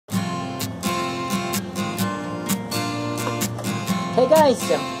Hey guys,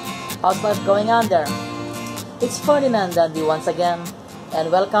 how's life going on there? It's Ferdinand Dandy once again,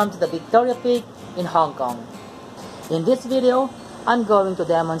 and welcome to the Victoria Peak in Hong Kong. In this video, I'm going to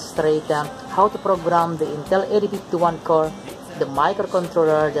demonstrate how to program the Intel 8051 core, the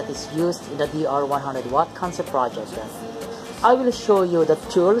microcontroller that is used in the DR100 watt concept project. I will show you the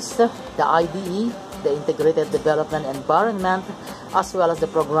tools, the IDE, the integrated development environment, as well as the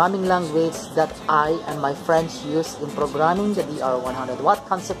programming language that I and my friends use in programming the DR100 watt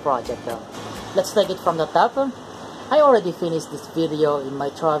concept project. Let's take it from the top. I already finished this video in my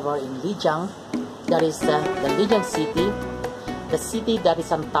travel in Lijiang, that is the Lijiang city, the city that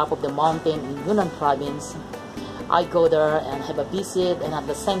is on top of the mountain in Yunnan province. I go there and have a visit, and at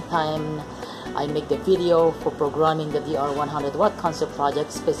the same time I make the video for programming the DR100 watt concept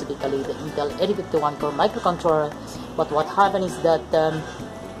project, specifically the Intel 8051 core microcontroller. But what happened is that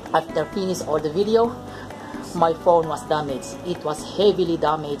after finish all the video, my phone was damaged. It was heavily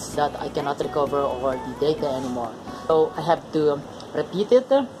damaged that I cannot recover all the data anymore. So I have to repeat it.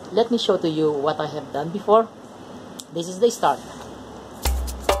 Let me show to you what I have done before. This is the start.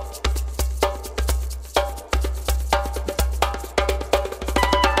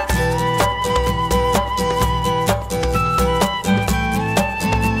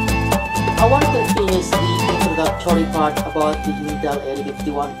 I want to finish the introductory part about the Intel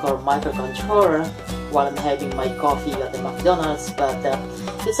 8051 core microcontroller while I'm having my coffee at the McDonald's, but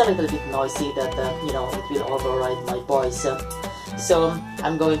it's a little bit noisy that it will override my voice. So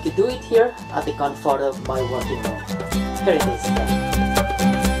I'm going to do it here at the comfort of my working room. Here it is.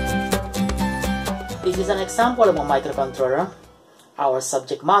 This is an example of a microcontroller, our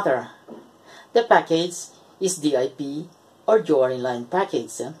subject matter. The package is DIP or Dual Inline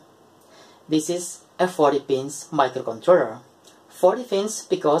package. This is a 40 pins microcontroller. 40 pins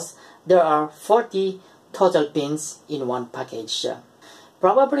because there are 40 total pins in one package.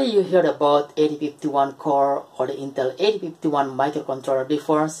 Probably you heard about 8051 core or the Intel 8051 microcontroller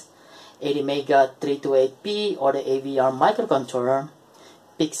before. 80Mega 328P or the AVR microcontroller,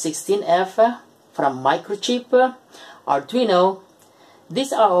 PIC16F from Microchip, Arduino.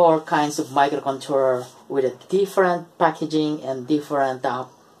 These are all kinds of microcontroller with a different packaging and different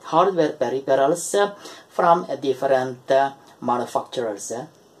hardware peripherals from different manufacturers.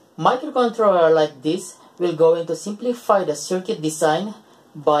 Microcontroller like this will going to simplify the circuit design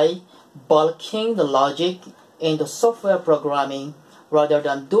by bulking the logic into software programming rather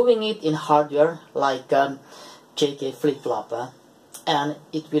than doing it in hardware like JK flip-flop. And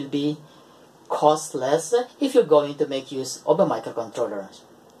it will be costless if you're going to make use of a microcontroller.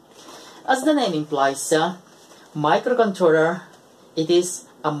 As the name implies, microcontroller, it is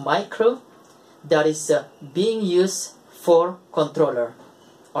a micro that is being used for controller,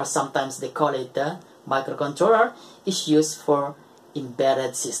 or sometimes they call it microcontroller is used for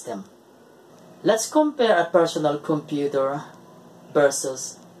embedded system. Let's compare a personal computer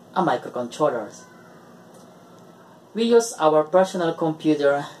versus a microcontroller. We use our personal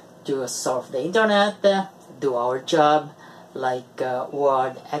computer to surf the internet, do our job like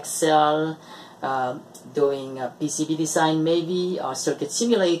Word, Excel, doing PCB design maybe, or circuit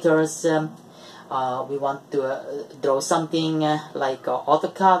simulators. We want to draw something like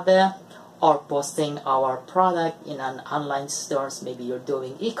AutoCAD, or posting our product in an online stores. Maybe you're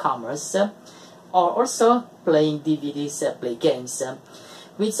doing e-commerce, or also playing DVDs, play games,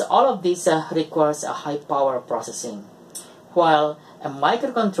 which all of this requires a high power processing, while a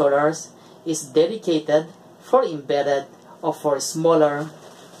microcontroller is dedicated for embedded or for smaller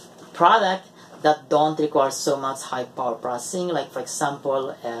product that don't require so much high power processing, like for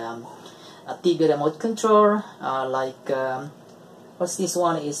example a TV remote control, like what's this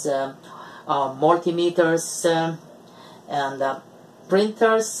one is multimeters and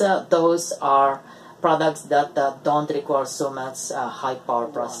printers. Those are products that don't require so much high power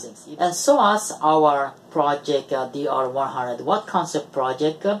processing. And so as our project DR100 watt concept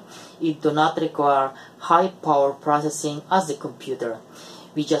project, it do not require high power processing as the computer.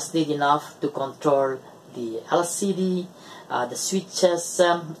 We just need enough to control the LCD, the switches,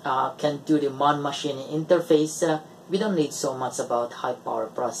 can do the man-machine interface. We don't need so much about high power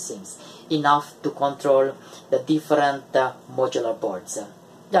processing, enough to control the different modular boards.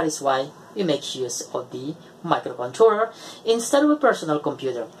 That is why we make use of the microcontroller instead of a personal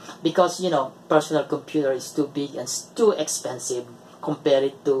computer, because personal computer is too big and too expensive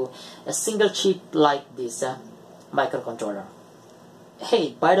compared to a single chip like this microcontroller.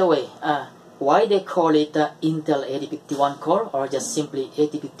 Hey, by the way, why they call it Intel 8051 core or just simply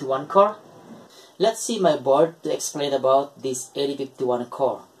 8051 core? Let's see my board to explain about this 8051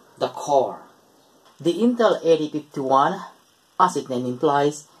 core, the core. The Intel 8051 as its name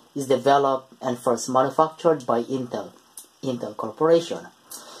implies, is developed and first manufactured by Intel Corporation.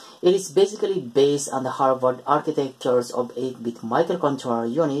 It is basically based on the Harvard architectures of 8-bit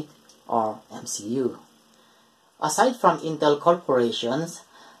microcontroller unit, or MCU. Aside from Intel Corporations,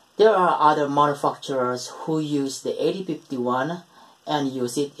 there are other manufacturers who use the 8051 and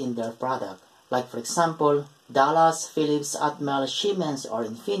use it in their product, like for example, Dallas, Philips, Atmel, Siemens or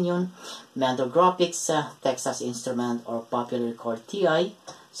Infineon, Mentor Graphics, Texas Instruments or popularly called TI,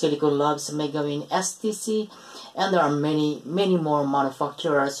 Silicon Labs, Megawin, STC, and there are many more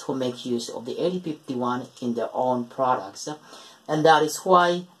manufacturers who make use of the 8051 in their own products. And that is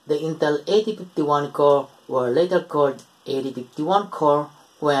why the Intel 8051 core were later called 8051 core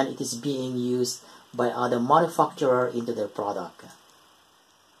when it is being used by other manufacturers into their product.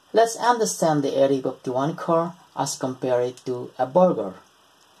 Let's understand the 8051 core as compared to a burger.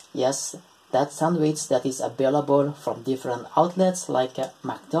 Yes, that sandwich that is available from different outlets like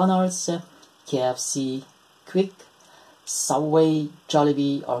McDonald's, KFC, Quick, Subway,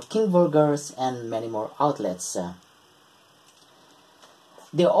 Jollibee or King Burgers and many more outlets.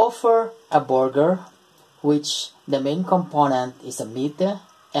 They offer a burger which the main component is a meat,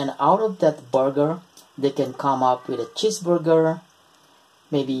 and out of that burger they can come up with a cheeseburger,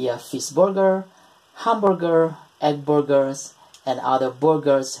 maybe a fish burger, hamburger, egg burgers, and other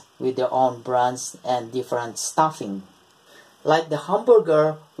burgers with their own brands and different stuffing. Like the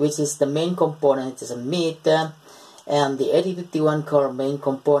hamburger, which is the main component, is a meat, and the 8051 core main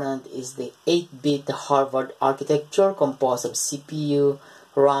component is the 8-bit Harvard architecture composed of CPU,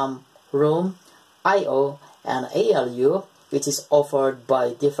 RAM, ROM, I/O, and ALU, which is offered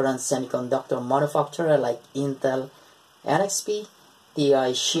by different semiconductor manufacturers like Intel, NXP,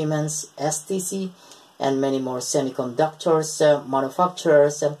 TI, Siemens, STC, and many more semiconductors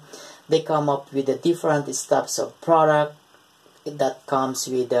manufacturers. They come up with the different steps of product that comes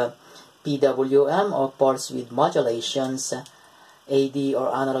with PWM or pulse width modulations, AD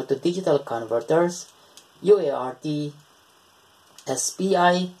or analog to digital converters, UART,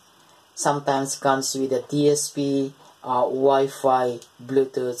 SPI, sometimes comes with a DSP, Wi-Fi,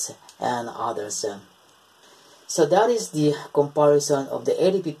 Bluetooth, and others. So that is the comparison of the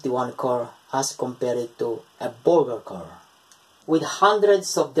 8051 core as compared to a burger core. With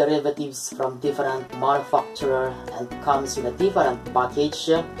hundreds of derivatives from different manufacturers and comes with a different package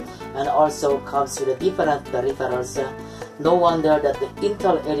and also comes with a different peripherals, no wonder that the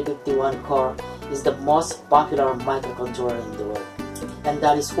Intel 8051 core is the most popular microcontroller in the world. And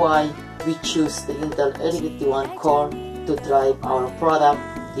that is why we choose the Intel 8051 core to drive our product,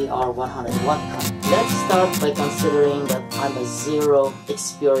 the R101. Let's start by considering that I'm a zero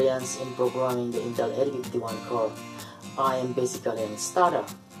experience in programming the Intel 8051 core. I am basically a starter.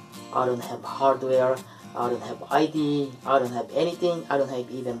 I don't have hardware, I don't have ID, I don't have anything, I don't have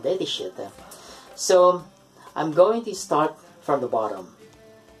even datasheet. So I'm going to start from the bottom.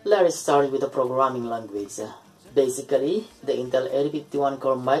 Let's start with the programming language. Basically, the Intel 8051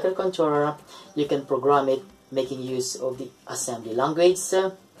 core microcontroller, you can program it making use of the assembly language,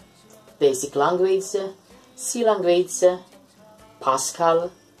 basic language, C language, Pascal,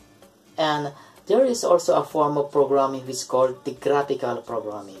 and there is also a form of programming which is called the graphical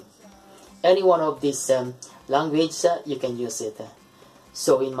programming. Any one of these languages, you can use it.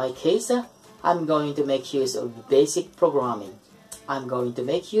 So in my case, I'm going to make use of basic programming. I'm going to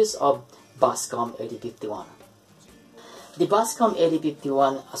make use of Bascom 8051. The Bascom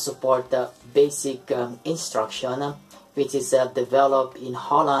 8051 support the basic instruction which is developed in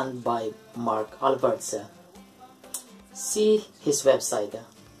Holland by Mark Alberts. See his website.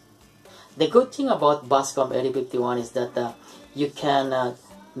 The good thing about Bascom 8051 is that you can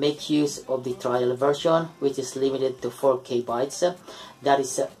make use of the trial version, which is limited to 4K bytes. That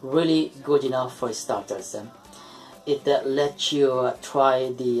is really good enough for starters. It lets you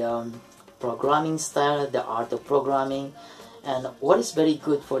try the programming style, the art of programming, and what is very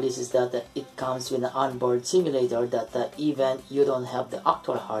good for this is that it comes with an onboard simulator that even you don't have the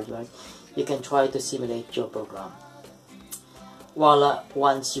actual hardware, you can try to simulate your program. Well,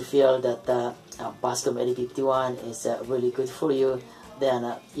 once you feel that Bascom 8051 is really good for you,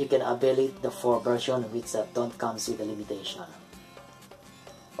 then you can avail the 4 version which don't comes with a limitation.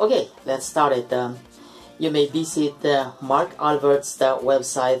 Okay, let's start it. You may visit Mark Albert's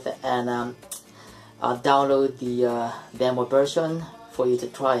website and download the demo version for you to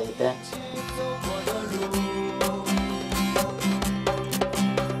try it.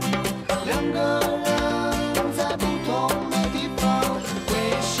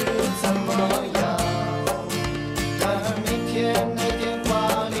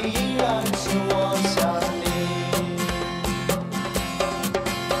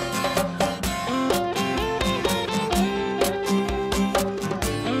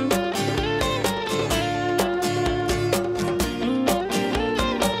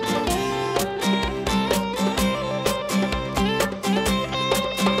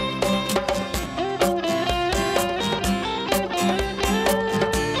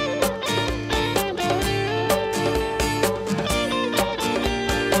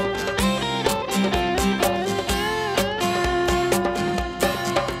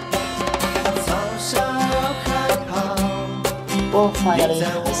 Well, finally,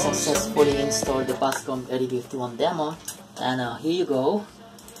 I successfully installed the Bascom 8051 demo, and here you go.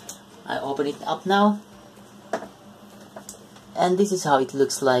 I open it up now, and this is how it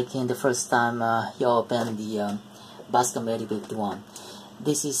looks like in the first time you open the Bascom 8051.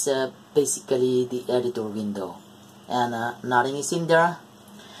 This is basically the editor window, and nothing is in there.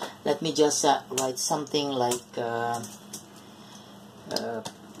 Let me just write something like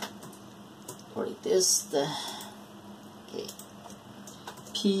what it is. Okay.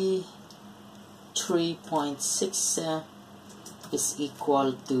 P3.6 is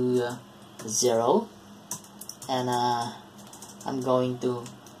equal to 0, and I'm going to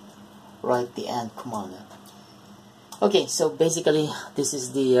write the end command. Okay, so basically this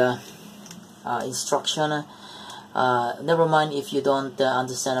is the instruction. Never mind if you don't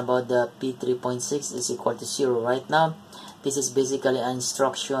understand about the P3.6 is equal to 0 right now. This is basically an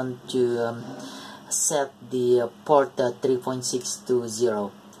instruction to set the port 3.6 to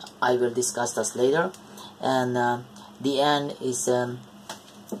 0. I will discuss that later. And the end is an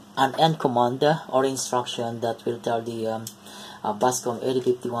end command or instruction that will tell the Bascom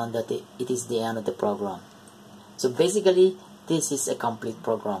 8051 that it is the end of the program. So basically this is a complete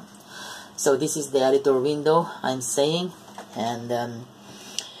program. So this is the editor window I'm saying, and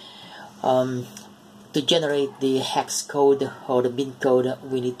to generate the hex code or the bin code,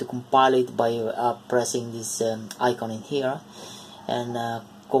 we need to compile it by pressing this icon in here, and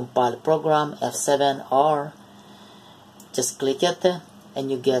compile program F7, or just click it and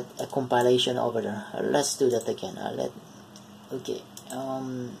you get a compilation over there. Let's do that again. Okay,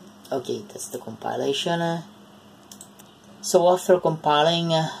 that's the compilation. So after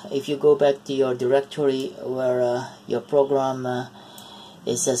compiling, if you go back to your directory where your program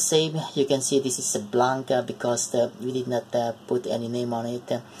is saved, you can see this is a blank because we did not put any name on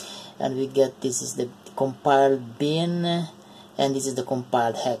it, and we get this is the compiled bin and this is the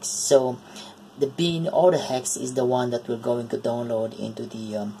compiled hex. So the bin or the hex is the one that we're going to download into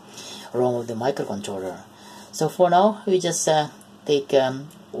the ROM of the microcontroller. So for now we just take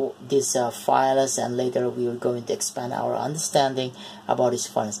these files, and later we are going to expand our understanding about these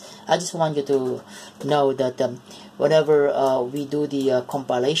files. I just want you to know that whenever we do the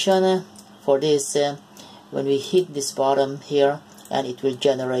compilation for this, when we hit this bottom here, and it will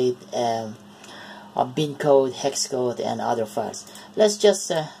generate a bin code, hex code, and other files. Let's just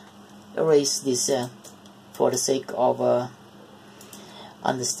erase this for the sake of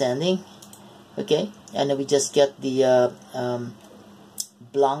understanding. Okay, and we just get the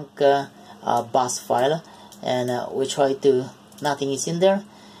blank bus file, and we try to, nothing is in there,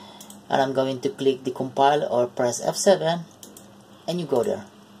 and I'm going to click the compile or press F7, and you go there.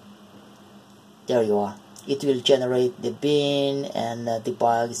 There you are. It will generate the bin and the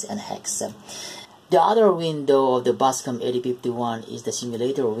bugs and hex. The other window of the Bascom 8051 is the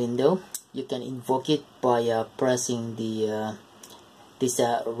simulator window. You can invoke it by pressing the this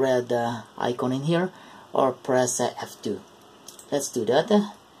red icon in here, or press F2. Let's do that,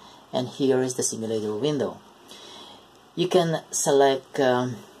 and here is the simulator window. You can select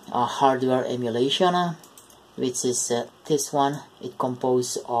a hardware emulation, which is this one. It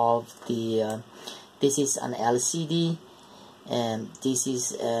composed of the this is an LCD, and this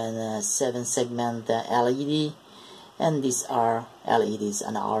is a 7-segment LED, and these are LEDs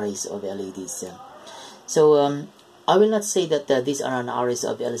and arrays of LEDs. So I will not say that these are an arrays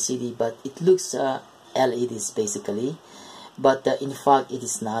of LCD, but it looks LEDs basically. But in fact it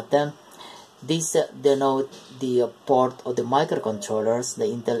is not. These denote the port of the microcontrollers, the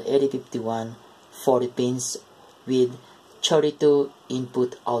Intel 8051 40 pins with 32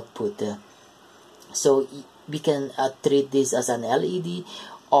 input output. So we can treat this as an LED,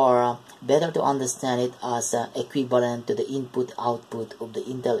 or better to understand it as equivalent to the input output of the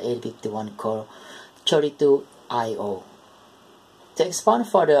Intel 8051 Core 32 IO. To expand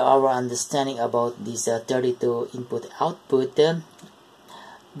further our understanding about this 32 input output, the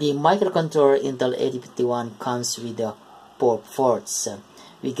microcontroller Intel 8051 comes with the ports.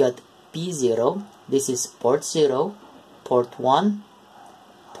 We got P0, this is port 0, port 1,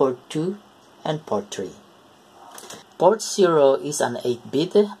 port 2, and port 3. Port 0 is an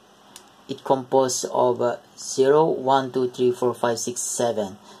 8-bit. It composed of 0, 1, 2, 3, 4, 5, 6,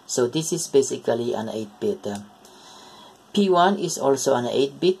 7. So this is basically an 8-bit. P1 is also an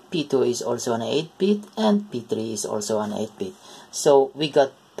 8-bit, P2 is also an 8-bit, and P3 is also an 8-bit. So we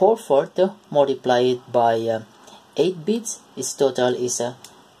got port 4 multiplied by 8 bits, its total is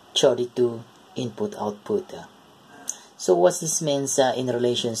 32 input output. So what this means in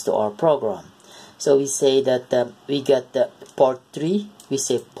relations to our program? So we say that we got port 3, we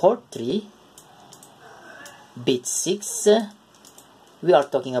say port 3, bit 6, we are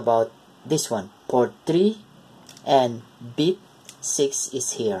talking about this one, port 3, and bit 6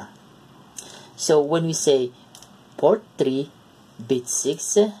 is here. So when we say port 3, bit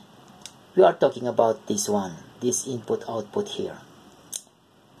 6, we are talking about this one, this input output here.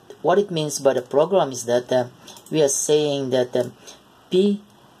 What it means by the program is that we are saying that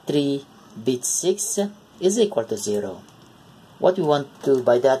P3 bit 6 is equal to 0. What we want to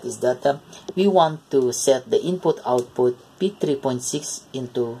by that is that we want to set the input output P3.6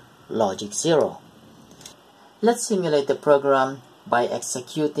 into logic 0. Let's simulate the program by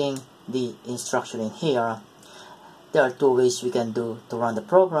executing the instruction in here. There are two ways we can do to run the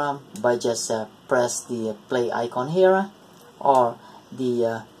program, by just press the play icon here or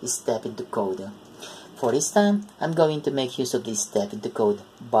the step into code. For this time, I'm going to make use of this step into code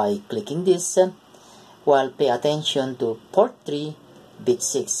by clicking this while pay attention to port 3 bit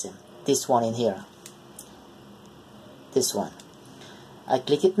 6, this one in here, this one. I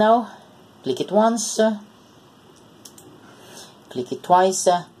click it now, click it once, click it twice,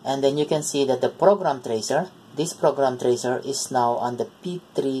 and then you can see that the program tracer, this program tracer is now on the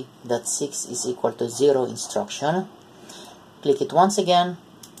P3.6 is equal to 0 instruction. Click it once again,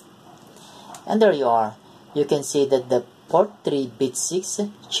 and there you are. You can see that the port 3 bit 6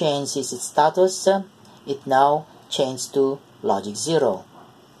 changes its status. It now changed to logic 0.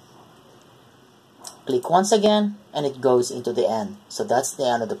 Click once again, and it goes into the end. So that's the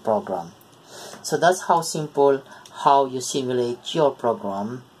end of the program. So that's how simple how you simulate your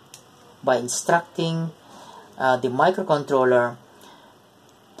program by instructing the microcontroller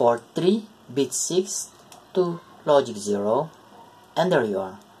port 3 bit 6 to logic 0, and there you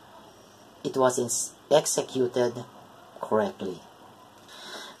are. It was executed correctly.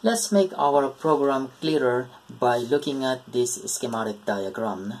 Let's make our program clearer by looking at this schematic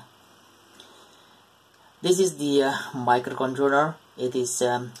diagram. This is the microcontroller. It is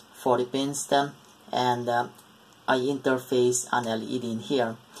 40 pins, and I interface an LED in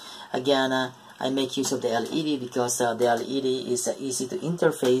here. Again, I make use of the LED because the LED is easy to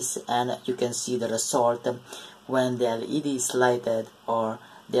interface, and you can see the result when the LED is lighted or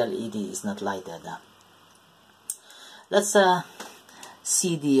the LED is not lighted. Let's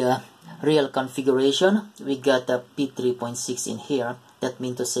see the real configuration. We got a P3.6 in here. That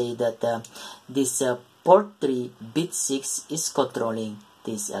means to say that this port 3 bit 6 is controlling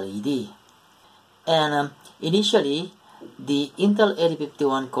this LED. And initially, the Intel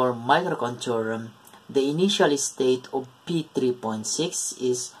 8051 core microcontroller, the initial state of P3.6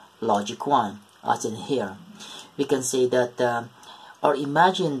 is logic 1, as in here. We can say that, or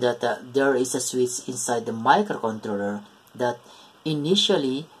imagine that there is a switch inside the microcontroller that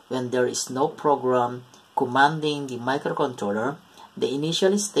initially, when there is no program commanding the microcontroller, the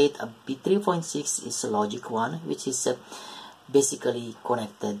initial state of P3.6 is logic 1, which is basically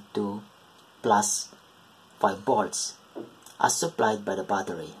connected to plus 5 volts as supplied by the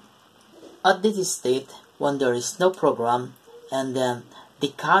battery. At this state, when there is no program, and then the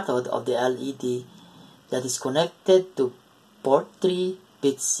cathode of the LED that is connected to port 3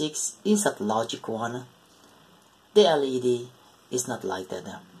 bit 6 is at logic 1, the LED is not lighted.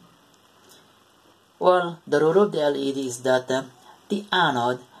 Well, the rule of the LED is that the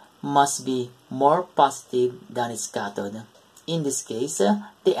anode must be more positive than its cathode. In this case,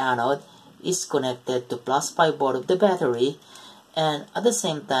 the anode is connected to plus 5 volt of the battery, and at the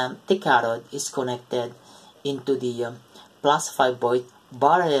same time the cathode is connected into the plus 5 volt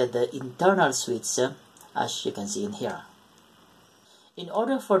via the internal switch, as you can see in here. In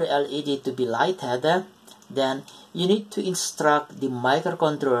order for the LED to be lighted, then you need to instruct the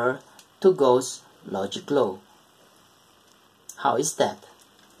microcontroller to go logic low. How is that?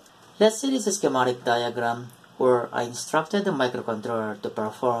 Let's see this schematic diagram where I instructed the microcontroller to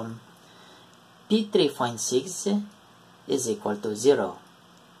perform P3.6 is equal to 0.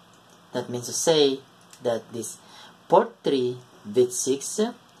 That means to say that this port 3 bit 6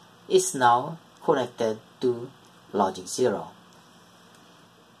 is now connected to logic 0.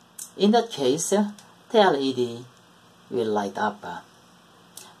 In that case, the LED will light up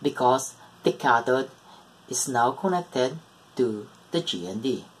because the cathode is now connected to the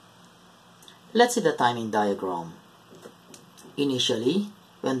GND. Let's see the timing diagram. Initially,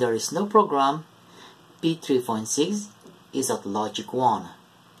 when there is no program, P3.6 is at logic 1.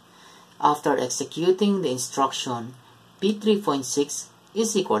 After executing the instruction P3.6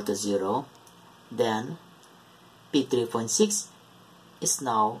 is equal to 0, then P3.6 is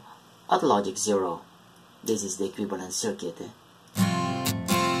now at logic 0. This is the equivalent circuit.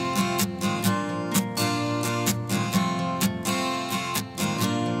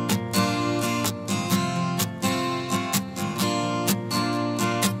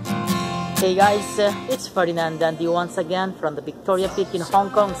 Hey guys, it's Ferdinand Dandy once again from the Victoria Peak in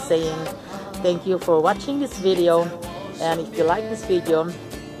Hong Kong, saying thank you for watching this video, and if you like this video,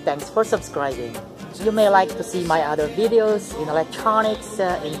 thanks for subscribing. You may like to see my other videos in electronics,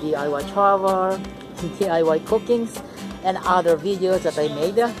 in DIY travel, in DIY cookings, and other videos that I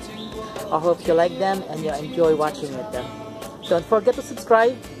made. I hope you like them and you enjoy watching it. Don't forget to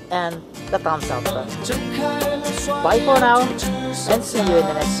subscribe and the thumbs up. Bye for now, and see you in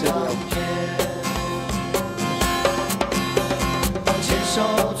the next video.